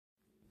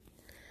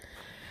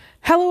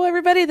Hello,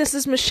 everybody. This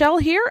is Michelle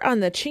here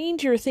on the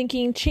Change Your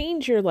Thinking,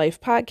 Change Your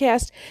Life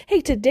podcast. Hey,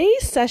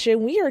 today's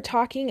session, we are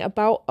talking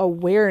about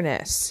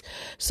awareness.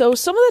 So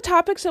some of the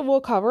topics that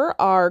we'll cover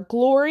are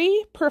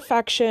glory,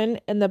 perfection,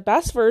 and the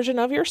best version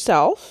of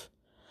yourself.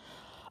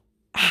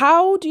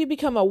 How do you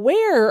become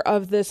aware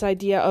of this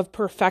idea of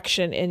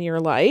perfection in your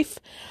life?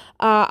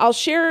 I'll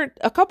share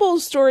a couple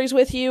of stories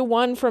with you,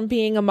 one from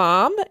being a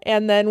mom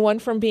and then one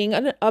from being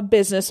a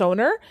business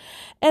owner.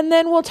 And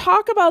then we'll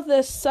talk about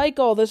this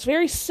cycle, this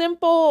very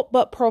simple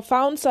but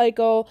profound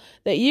cycle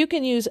that you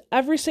can use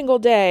every single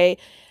day,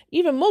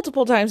 even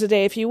multiple times a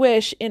day if you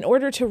wish, in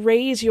order to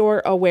raise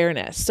your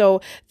awareness.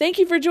 So thank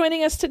you for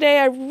joining us today.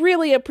 I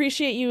really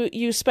appreciate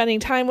you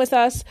spending time with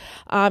us.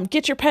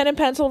 Get your pen and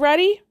pencil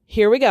ready.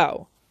 Here we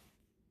go.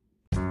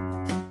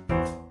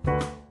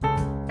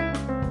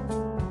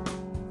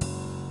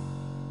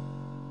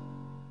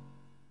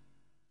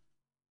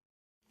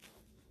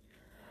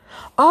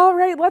 All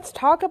right, let's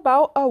talk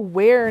about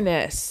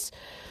awareness.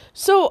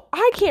 So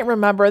I can't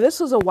remember, this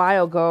was a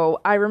while ago.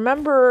 I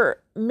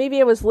remember maybe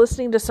I was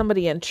listening to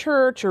somebody in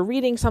church or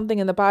reading something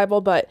in the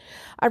Bible, but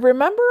I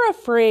remember a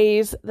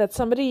phrase that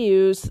somebody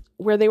used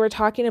where they were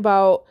talking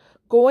about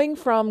going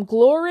from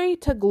glory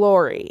to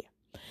glory.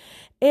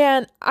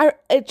 And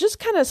it just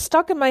kind of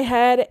stuck in my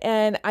head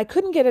and I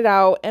couldn't get it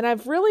out. And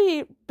I've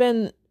really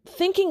been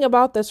thinking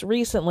about this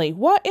recently.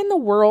 What in the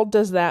world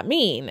does that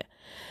mean?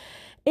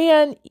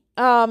 And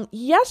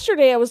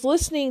yesterday I was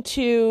listening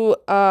to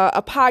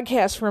a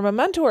podcast from a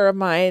mentor of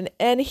mine,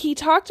 and he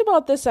talked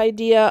about this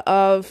idea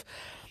of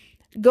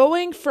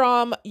going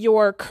from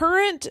your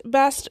current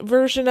best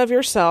version of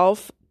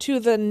yourself to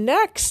the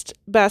next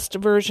best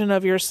version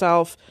of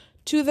yourself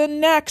to the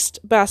next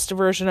best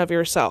version of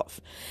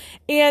yourself.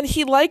 And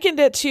he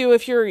likened it to,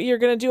 if you're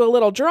going to do a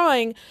little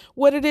drawing,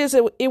 what it is,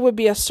 it would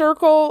be a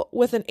circle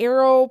with an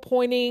arrow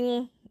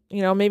pointing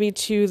maybe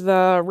to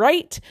the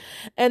right,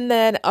 and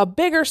then a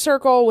bigger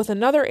circle with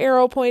another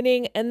arrow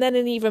pointing, and then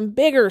an even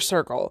bigger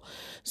circle.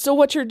 So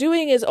what you're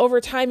doing is over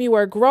time you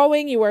are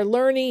growing, you are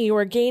learning, you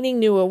are gaining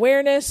new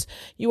awareness,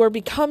 you are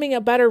becoming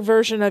a better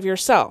version of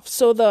yourself.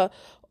 So the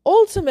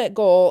ultimate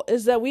goal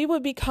is that we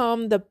would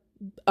become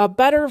a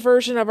better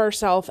version of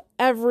ourselves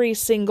every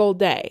single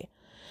day.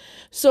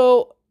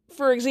 So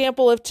for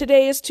example, if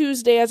today is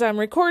Tuesday as I'm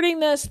recording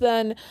this,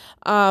 then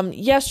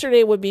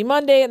yesterday would be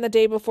Monday and the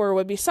day before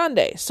would be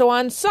Sunday. So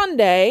on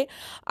Sunday,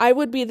 I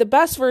would be the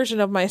best version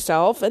of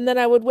myself, and then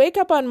I would wake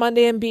up on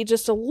Monday and be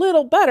just a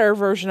little better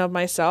version of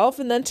myself,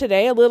 and then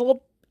today a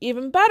little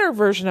even better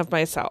version of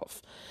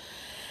myself.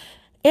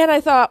 And I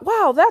thought,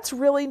 wow, that's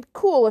really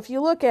cool if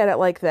you look at it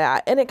like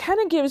that. And it kind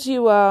of gives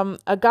you a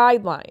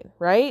guideline,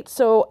 right?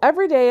 So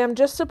every day I'm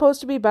just supposed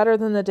to be better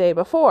than the day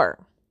before.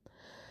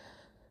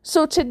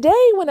 So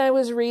today when I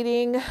was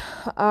reading,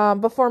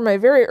 before my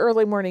very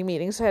early morning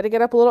meetings, I had to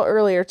get up a little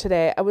earlier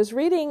today, I was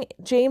reading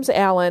James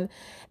Allen,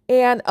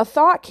 and a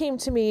thought came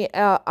to me,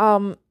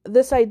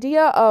 this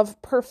idea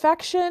of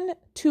perfection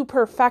to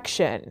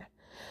perfection.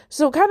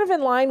 So kind of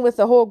in line with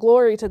the whole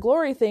glory to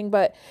glory thing,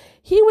 but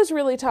he was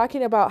really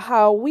talking about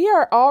how we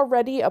are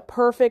already a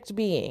perfect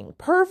being.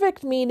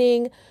 Perfect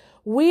meaning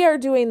we are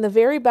doing the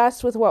very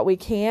best with what we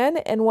can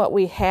and what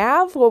we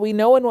have, what we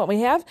know and what we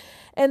have.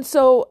 And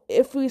so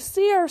if we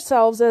see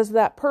ourselves as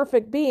that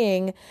perfect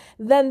being,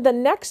 then the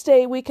next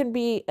day we can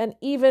be an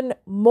even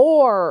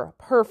more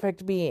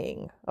perfect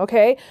being.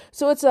 Okay.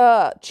 So it's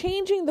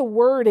changing the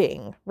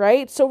wording,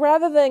 right? So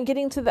rather than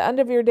getting to the end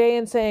of your day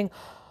and saying,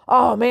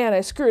 oh man, I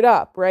screwed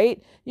up,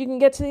 right? You can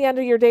get to the end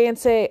of your day and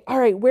say, all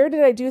right, where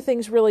did I do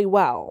things really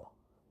well?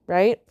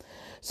 Right?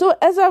 So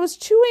as I was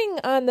chewing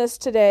on this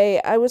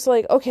today, I was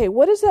like, okay,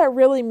 what does that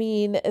really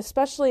mean,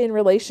 especially in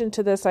relation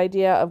to this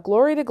idea of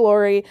glory to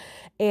glory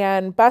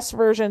and best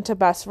version to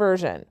best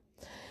version?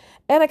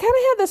 And I kind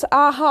of had this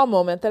aha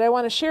moment that I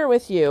want to share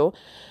with you.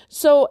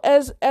 So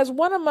as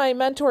one of my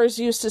mentors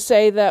used to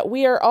say, that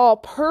we are all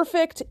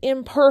perfect,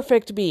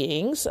 imperfect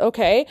beings,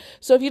 okay?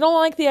 So if you don't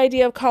like the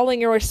idea of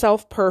calling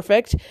yourself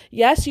perfect,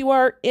 yes, you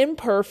are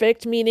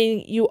imperfect,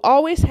 meaning you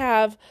always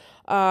have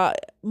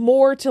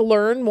more to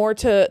learn, more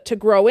to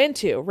grow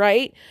into,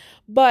 right?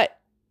 But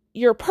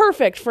you're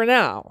perfect for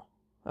now,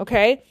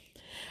 okay?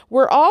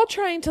 We're all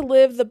trying to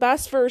live the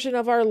best version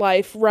of our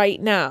life right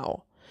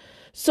now.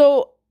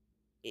 So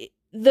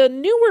the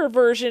newer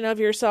version of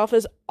yourself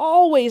is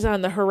always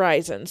on the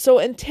horizon. So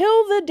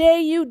until the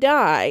day you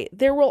die,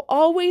 there will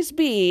always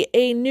be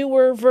a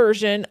newer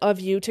version of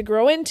you to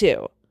grow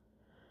into.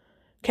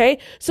 Okay,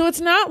 so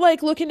it's not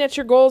like looking at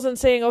your goals and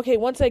saying, okay,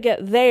 once I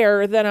get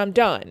there, then I'm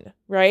done,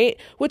 right?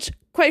 Which,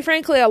 quite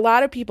frankly, a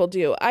lot of people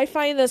do. I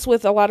find this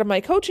with a lot of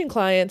my coaching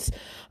clients.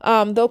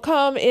 They'll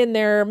come in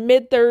their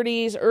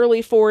mid-30s,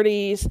 early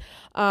 40s,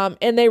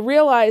 and they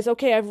realize,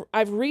 okay,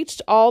 I've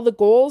reached all the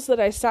goals that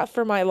I set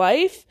for my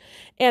life,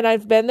 and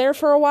I've been there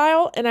for a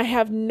while, and I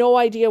have no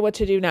idea what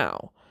to do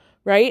now,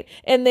 right?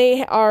 And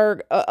they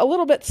are a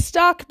little bit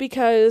stuck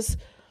because,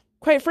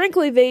 quite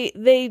frankly,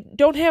 they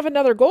don't have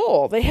another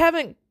goal. They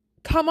haven't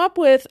come up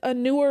with a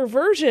newer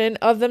version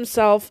of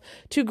themselves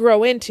to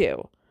grow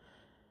into.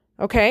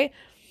 Okay?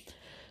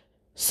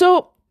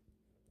 So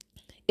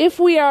if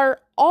we are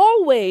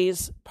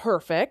always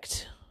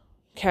perfect,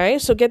 okay,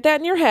 so get that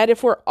in your head.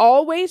 If we're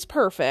always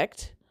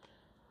perfect,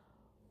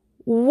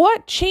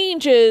 what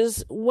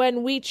changes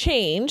when we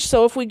change?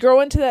 So if we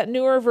grow into that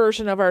newer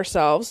version of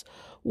ourselves,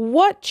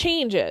 what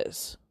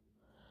changes?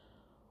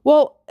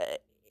 Well,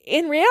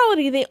 in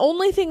reality, the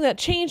only thing that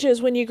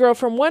changes when you grow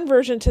from one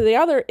version to the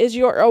other is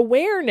your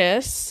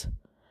awareness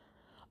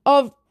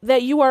of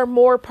that you are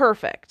more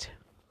perfect.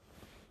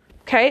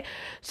 Okay?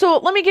 So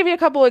let me give you a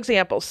couple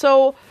examples.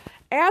 So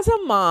as a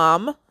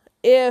mom,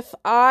 if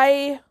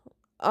I,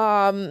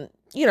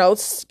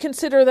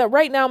 consider that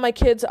right now my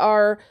kids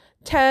are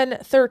 10,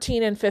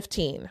 13, and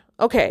 15.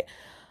 Okay.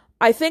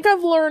 I think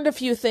I've learned a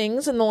few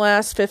things in the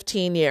last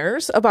 15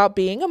 years about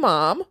being a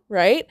mom,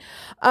 right?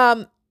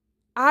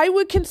 I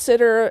would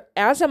consider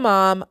as a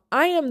mom,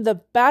 I am the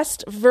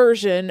best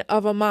version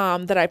of a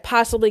mom that I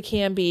possibly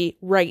can be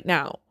right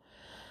now.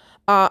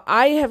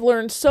 I have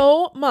learned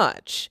so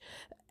much,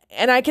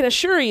 and I can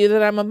assure you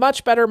that I'm a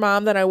much better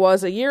mom than I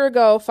was a year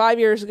ago, 5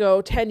 years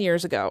ago, 10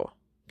 years ago.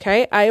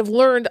 Okay. I have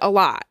learned a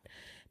lot.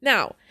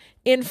 Now,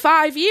 in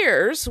 5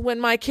 years, when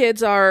my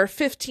kids are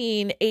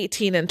 15,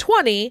 18, and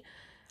 20,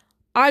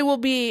 I will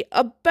be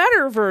a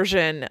better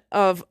version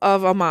of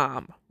a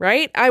mom,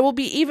 right? I will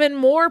be even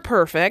more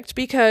perfect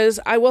because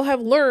I will have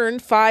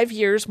learned 5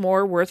 years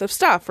more worth of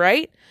stuff,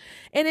 right?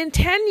 And in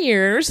 10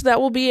 years, that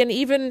will be an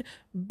even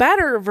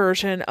better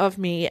version of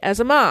me as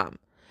a mom.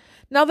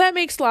 Now that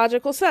makes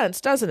logical sense,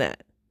 doesn't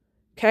it?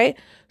 Okay.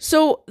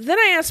 So then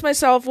I asked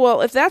myself,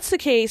 well, if that's the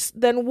case,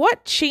 then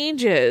what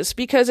changes?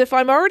 Because if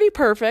I'm already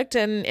perfect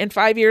and in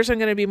 5 years I'm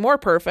going to be more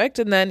perfect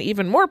and then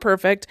even more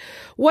perfect,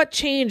 what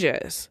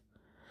changes?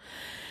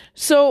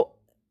 So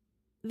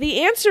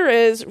the answer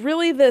is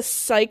really this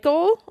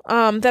cycle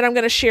that I'm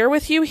going to share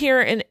with you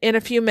here in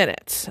a few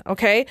minutes,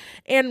 okay?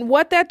 And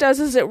what that does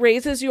is it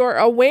raises your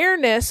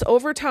awareness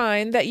over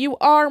time that you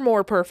are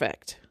more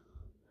perfect.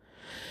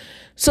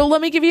 So let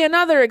me give you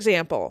another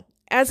example.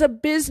 As a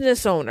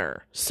business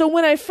owner. So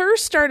when I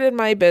first started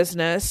my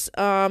business,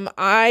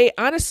 I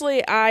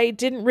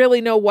didn't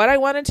really know what I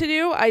wanted to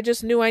do. I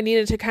just knew I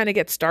needed to kind of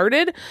get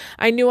started.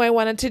 I knew I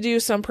wanted to do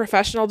some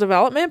professional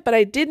development, but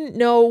I didn't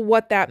know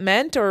what that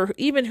meant or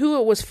even who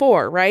it was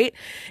for, right?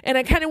 And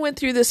I kind of went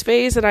through this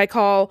phase that I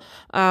call,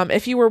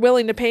 if you were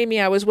willing to pay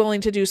me, I was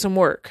willing to do some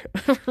work,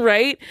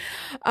 right?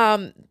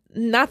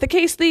 Not the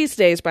case these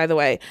days, by the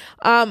way.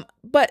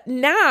 But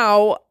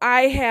now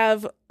I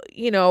have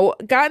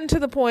gotten to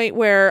the point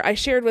where I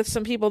shared with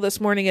some people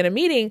this morning in a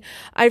meeting,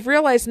 I've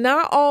realized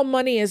not all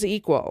money is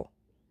equal,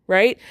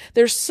 right?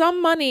 There's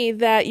some money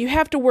that you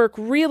have to work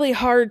really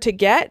hard to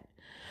get.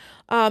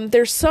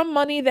 There's some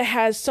money that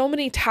has so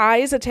many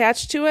ties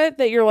attached to it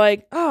that you're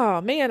like, oh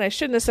man, I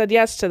shouldn't have said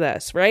yes to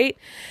this, right?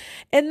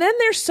 And then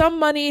there's some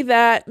money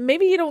that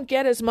maybe you don't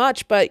get as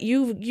much, but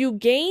you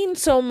gain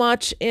so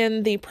much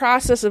in the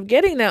process of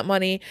getting that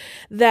money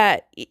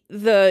that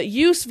the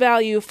use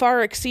value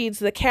far exceeds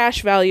the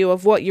cash value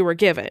of what you were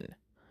given.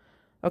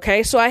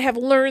 Okay, so I have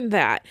learned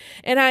that.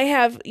 And I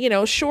have,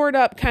 shored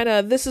up kind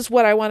of, this is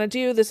what I want to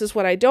do, this is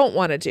what I don't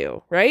want to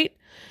do, right?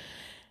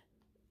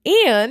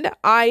 And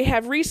I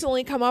have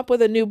recently come up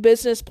with a new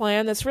business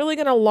plan that's really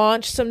going to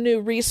launch some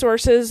new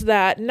resources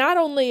that not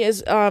only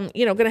is, going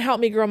to help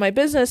me grow my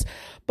business,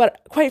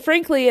 but quite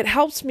frankly, it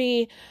helps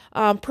me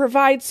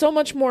provide so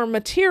much more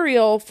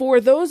material for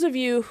those of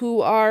you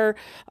who are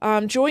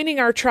joining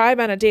our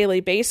tribe on a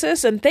daily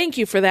basis. And thank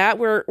you for that.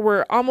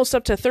 We're almost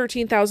up to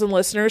 13,000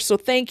 listeners. So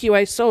thank you.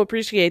 I so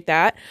appreciate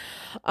that.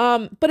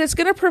 But it's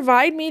going to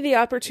provide me the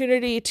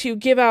opportunity to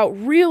give out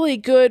really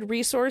good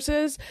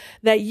resources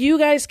that you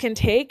guys can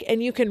take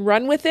and you can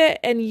run with it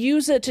and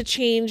use it to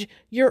change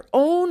your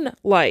own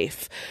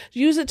life,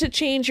 use it to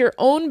change your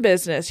own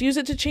business, use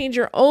it to change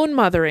your own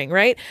mothering,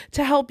 right?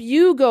 To help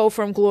you go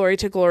from glory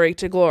to glory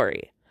to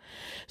glory.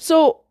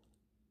 So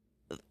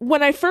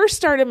when I first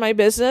started my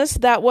business,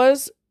 that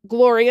was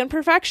glory and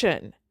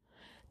perfection.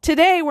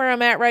 Today, where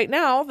I'm at right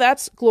now,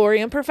 that's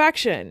glory and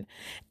perfection.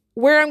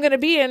 Where I'm going to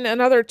be in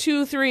another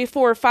 2, 3,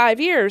 4, 5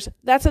 years,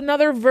 that's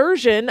another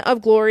version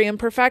of glory and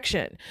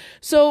perfection.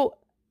 So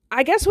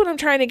I guess what I'm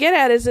trying to get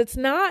at is it's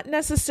not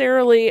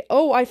necessarily,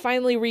 oh, I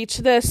finally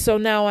reached this, so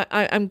now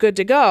I'm good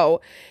to go.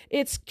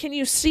 It's, can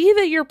you see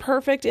that you're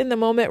perfect in the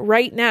moment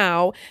right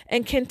now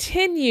and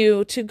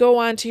continue to go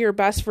on to your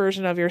best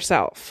version of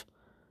yourself?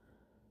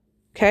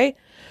 Okay?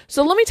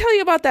 So let me tell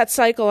you about that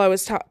cycle I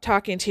was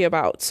talking to you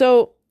about.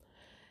 So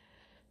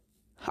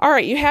all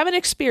right, you have an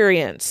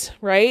experience,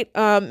 right?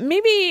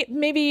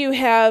 Maybe you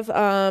have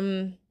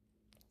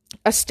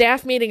a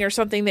staff meeting or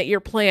something that you're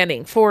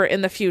planning for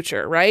in the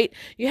future, right?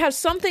 You have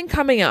something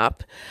coming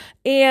up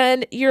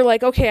and you're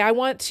like, okay, I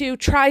want to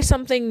try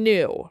something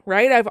new,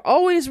 right? I've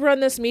always run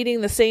this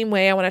meeting the same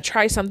way. I want to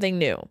try something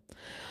new.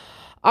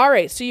 All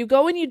right, so you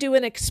go and you do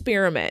an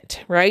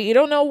experiment, right? You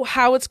don't know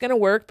how it's going to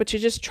work, but you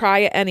just try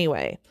it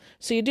anyway.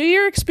 So you do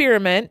your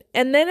experiment,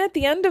 and then at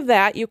the end of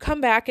that, you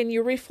come back and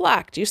you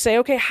reflect. You say,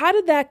 okay, how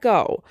did that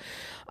go?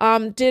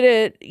 Did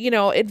it,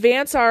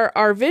 advance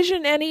our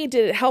vision any?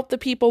 Did it help the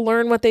people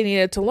learn what they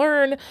needed to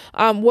learn?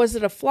 Was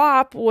it a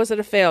flop? Was it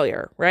a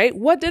failure, right?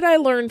 What did I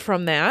learn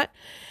from that?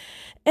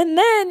 And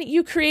then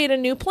you create a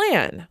new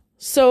plan.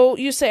 So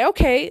you say,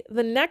 okay,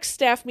 the next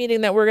staff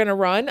meeting that we're going to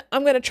run,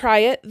 I'm going to try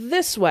it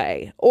this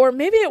way. Or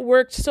maybe it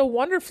worked so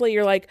wonderfully,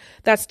 you're like,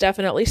 that's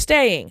definitely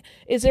staying.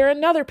 Is there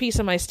another piece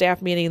of my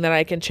staff meeting that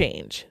I can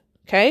change?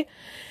 Okay.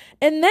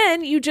 And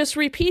then you just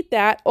repeat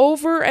that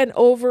over and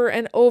over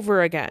and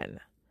over again.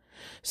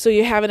 So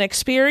you have an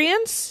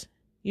experience,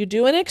 you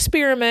do an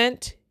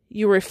experiment,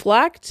 you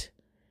reflect,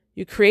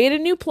 you create a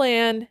new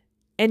plan,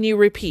 and you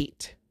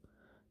repeat.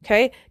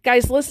 Okay.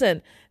 Guys,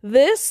 listen.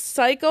 This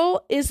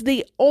cycle is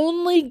the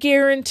only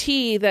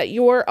guarantee that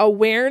your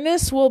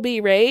awareness will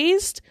be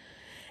raised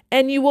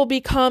and you will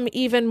become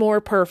even more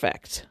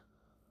perfect.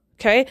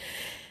 Okay?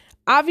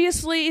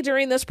 Obviously,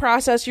 during this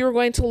process, you're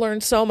going to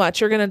learn so much.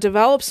 You're going to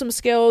develop some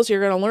skills.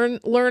 You're going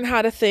to learn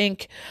how to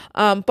think.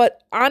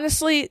 But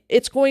honestly,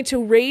 it's going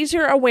to raise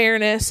your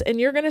awareness and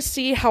you're going to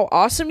see how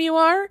awesome you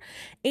are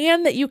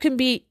and that you can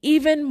be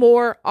even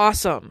more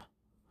awesome.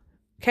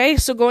 Okay?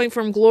 So going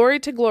from glory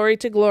to glory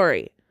to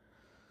glory.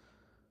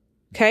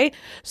 Okay,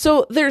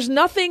 so there's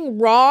nothing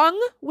wrong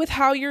with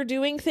how you're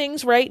doing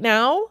things right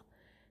now.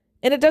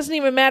 And it doesn't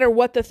even matter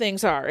what the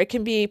things are. It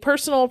can be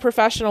personal,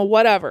 professional,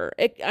 whatever.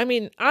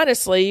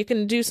 Honestly, you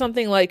can do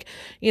something like,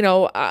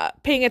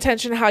 paying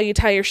attention to how you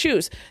tie your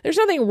shoes. There's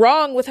nothing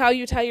wrong with how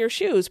you tie your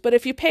shoes. But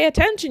if you pay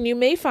attention, you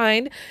may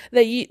find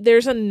that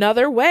there's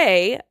another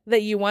way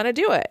that you want to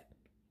do it,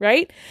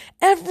 right?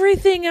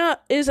 Everything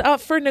is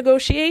up for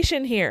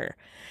negotiation here.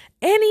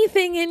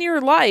 Anything in your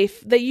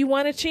life that you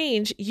want to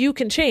change, you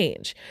can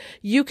change.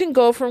 You can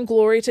go from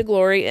glory to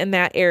glory in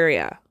that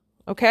area.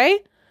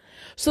 Okay?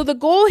 So the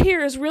goal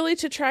here is really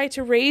to try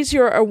to raise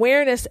your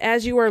awareness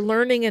as you are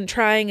learning and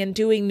trying and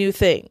doing new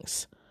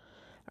things.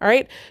 All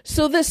right?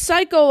 So this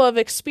cycle of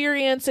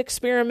experience,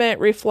 experiment,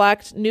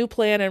 reflect, new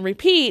plan, and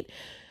repeat,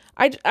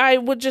 I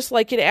would just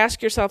like you to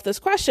ask yourself this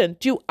question.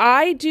 Do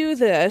I do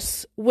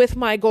this with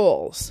my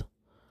goals?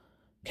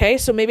 Okay,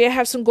 so maybe I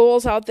have some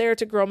goals out there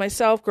to grow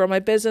myself, grow my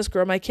business,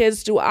 grow my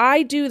kids. Do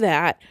I do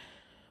that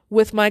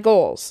with my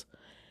goals?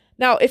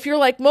 Now, if you're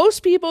like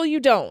most people, you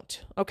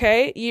don't,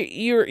 okay?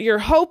 You're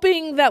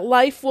hoping that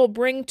life will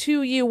bring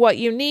to you what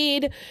you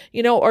need,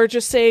 or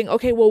just saying,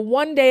 okay, well,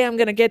 one day I'm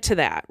going to get to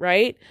that,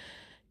 right?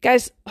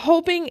 Guys,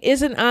 hoping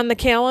isn't on the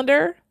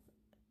calendar,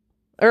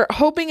 or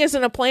hoping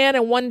isn't a plan,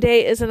 and one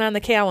day isn't on the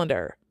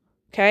calendar,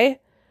 okay?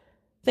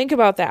 Think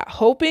about that.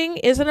 Hoping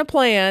isn't a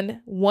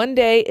plan. One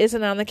day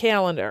isn't on the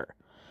calendar.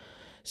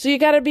 So you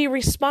got to be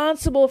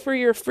responsible for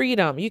your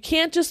freedom. You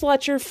can't just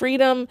let your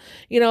freedom,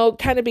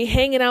 kind of be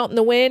hanging out in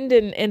the wind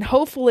and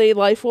hopefully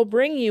life will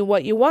bring you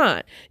what you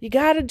want. You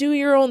got to do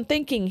your own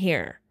thinking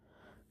here.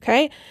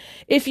 Okay?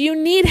 If you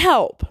need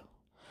help,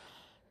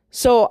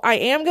 so I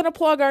am going to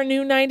plug our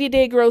new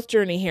 90-day growth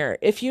journey here.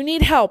 If you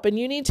need help and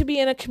you need to be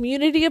in a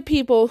community of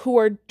people who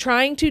are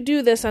trying to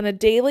do this on a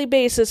daily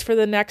basis for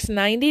the next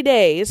 90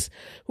 days,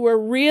 who are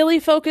really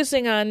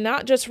focusing on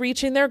not just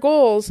reaching their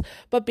goals,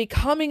 but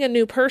becoming a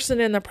new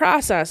person in the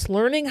process,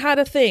 learning how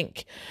to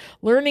think,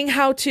 learning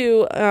how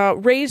to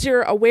raise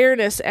your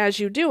awareness as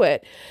you do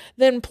it,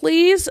 then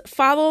please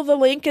follow the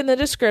link in the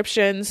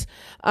descriptions.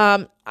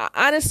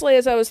 Honestly,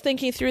 as I was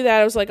thinking through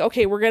that, I was like,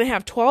 okay, we're going to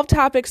have 12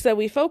 topics that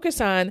we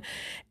focus on.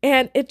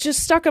 And it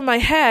just stuck in my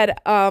head,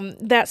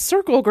 that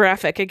circle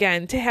graphic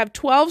again, to have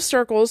 12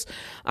 circles,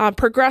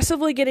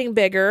 progressively getting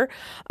bigger,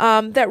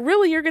 that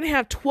really you're going to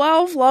have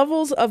 12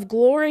 levels of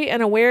glory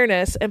and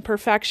awareness and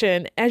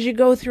perfection as you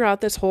go throughout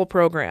this whole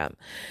program.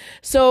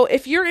 So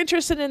if you're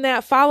interested in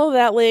that, follow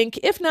that link.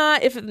 If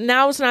not, if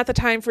now is not the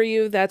time for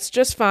you, that's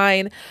just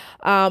fine.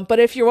 But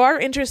if you are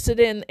interested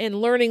in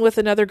learning with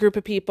another group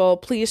of people,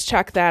 please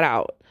check that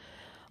out.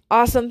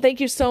 Awesome.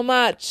 Thank you so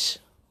much.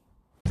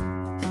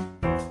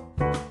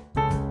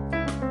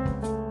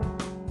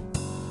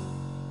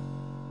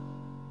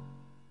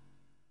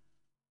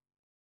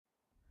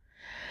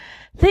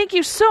 Thank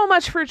you so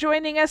much for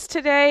joining us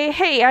today.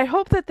 Hey, I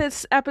hope that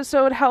this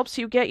episode helps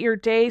you get your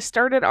day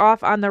started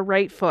off on the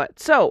right foot.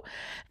 So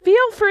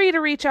feel free to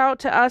reach out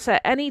to us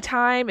at any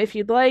time if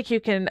you'd like. You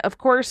can, of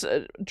course,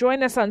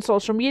 join us on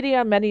social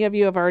media. Many of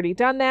you have already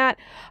done that.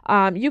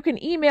 You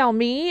can email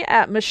me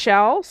at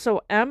Michelle,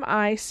 so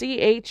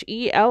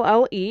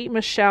Michelle,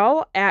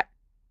 Michelle at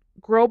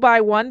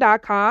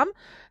growby1.com.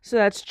 So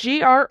that's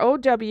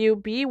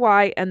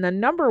GROWBY and the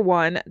number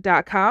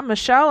 1.com,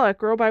 Michelle at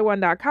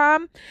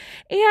growby1.com.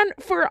 And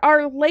for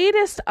our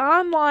latest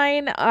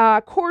online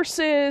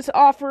courses,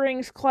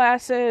 offerings,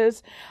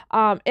 classes,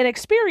 and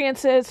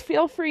experiences,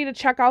 feel free to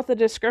check out the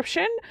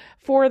description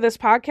for this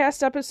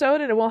podcast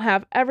episode, and it will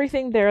have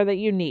everything there that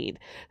you need.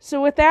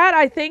 So with that,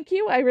 I thank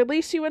you. I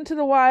release you into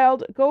the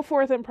wild. Go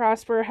forth and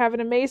prosper. Have an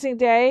amazing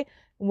day.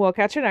 We'll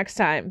catch you next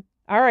time.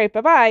 All right.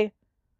 Bye-bye.